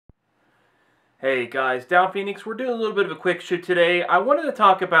Hey guys, Downphoenix. We're doing a little bit of a quick shoot today. I wanted to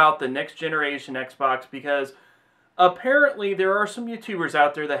talk about the next generation Xbox because apparently there are some YouTubers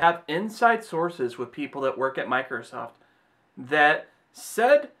out there that have inside sources with people that work at Microsoft that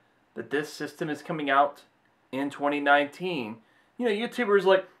said that this system is coming out in 2019. You know, YouTubers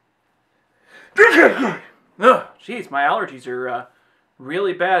like, oh, jeez, my allergies are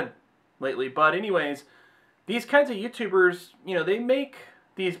really bad lately. But anyways, these kinds of YouTubers, you know, they make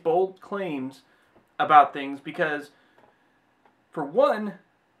these bold claims about things because, for one,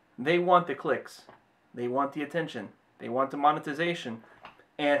 they want the clicks, they want the attention, they want the monetization,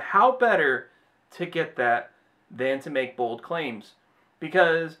 and how better to get that than to make bold claims?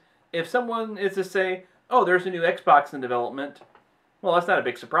 Because if someone is to say, oh, there's a new Xbox in development, well, that's not a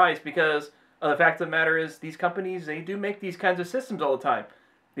big surprise because the fact of the matter is these companies, they do make these kinds of systems all the time.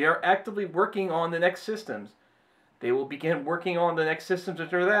 They are actively working on the next systems. They will begin working on the next systems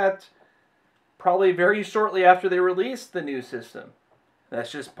after that probably very shortly after they release the new system.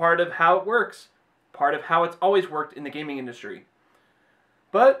 That's just part of how it works. Part of how it's always worked in the gaming industry.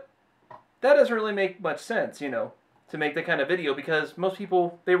 But that doesn't really make much sense, you know, to make that kind of video because most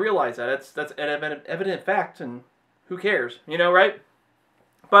people, they realize that. That's an evident fact, and who cares, you know, right?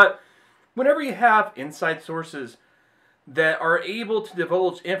 But whenever you have inside sources that are able to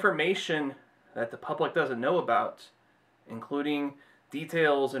divulge information that the public doesn't know about, including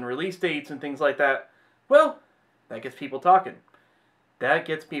details and release dates and things like that, well, that gets people talking. That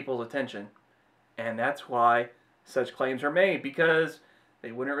gets people's attention. And that's why such claims are made, because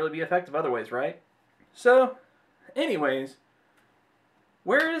they wouldn't really be effective otherwise, right? So, anyways,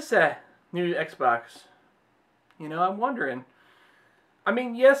 where is that new Xbox? You know, I'm wondering. I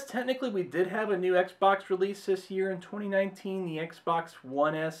mean, yes, technically we did have a new Xbox release this year in 2019, the Xbox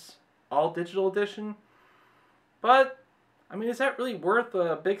One S All Digital Edition. But, I mean, is that really worth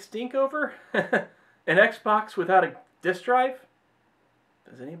a big stink over? An Xbox without a disk drive?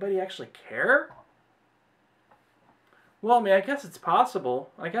 Does anybody actually care? Well, I mean, I guess it's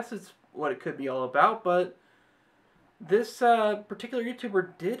possible. I guess it's what it could be all about, but this particular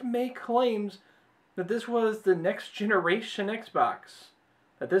YouTuber did make claims that this was the next generation Xbox.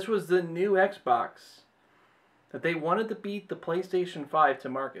 That this was the new Xbox. That they wanted to beat the PlayStation 5 to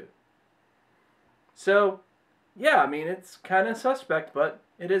market. So, yeah, I mean, it's kind of suspect, but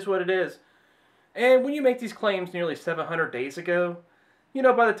it is what it is. And when you make these claims nearly 700 days ago, you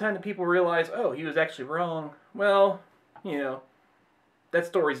know, by the time that people realize, oh, he was actually wrong, well, you know, that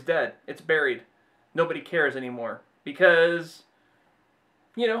story's dead. It's buried. Nobody cares anymore. Because,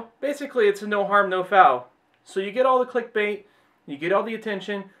 you know, basically it's a no harm, no foul. So you get all the clickbait, you get all the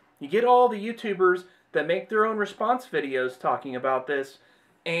attention, you get all the YouTubers that make their own response videos talking about this,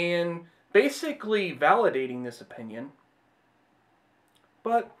 and basically validating this opinion.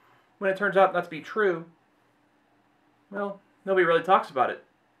 But when it turns out not to be true, well, nobody really talks about it.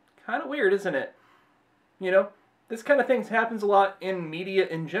 Kind of weird, isn't it? You know, this kind of thing happens a lot in media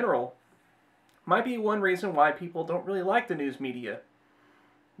in general. Might be one reason why people don't really like the news media.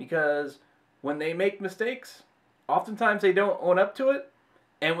 Because when they make mistakes, oftentimes they don't own up to it.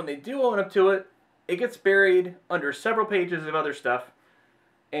 And when they do own up to it, it gets buried under several pages of other stuff.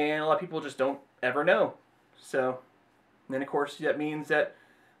 And a lot of people just don't ever know. So, then of course that means that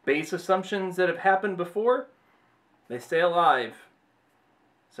base assumptions that have happened before, they stay alive.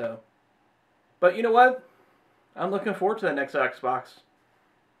 So, but you know what? I'm looking forward to the next Xbox.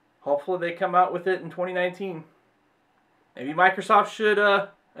 Hopefully they come out with it in 2019. Maybe Microsoft should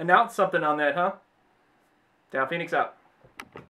announce something on that, huh? Downphoenix out.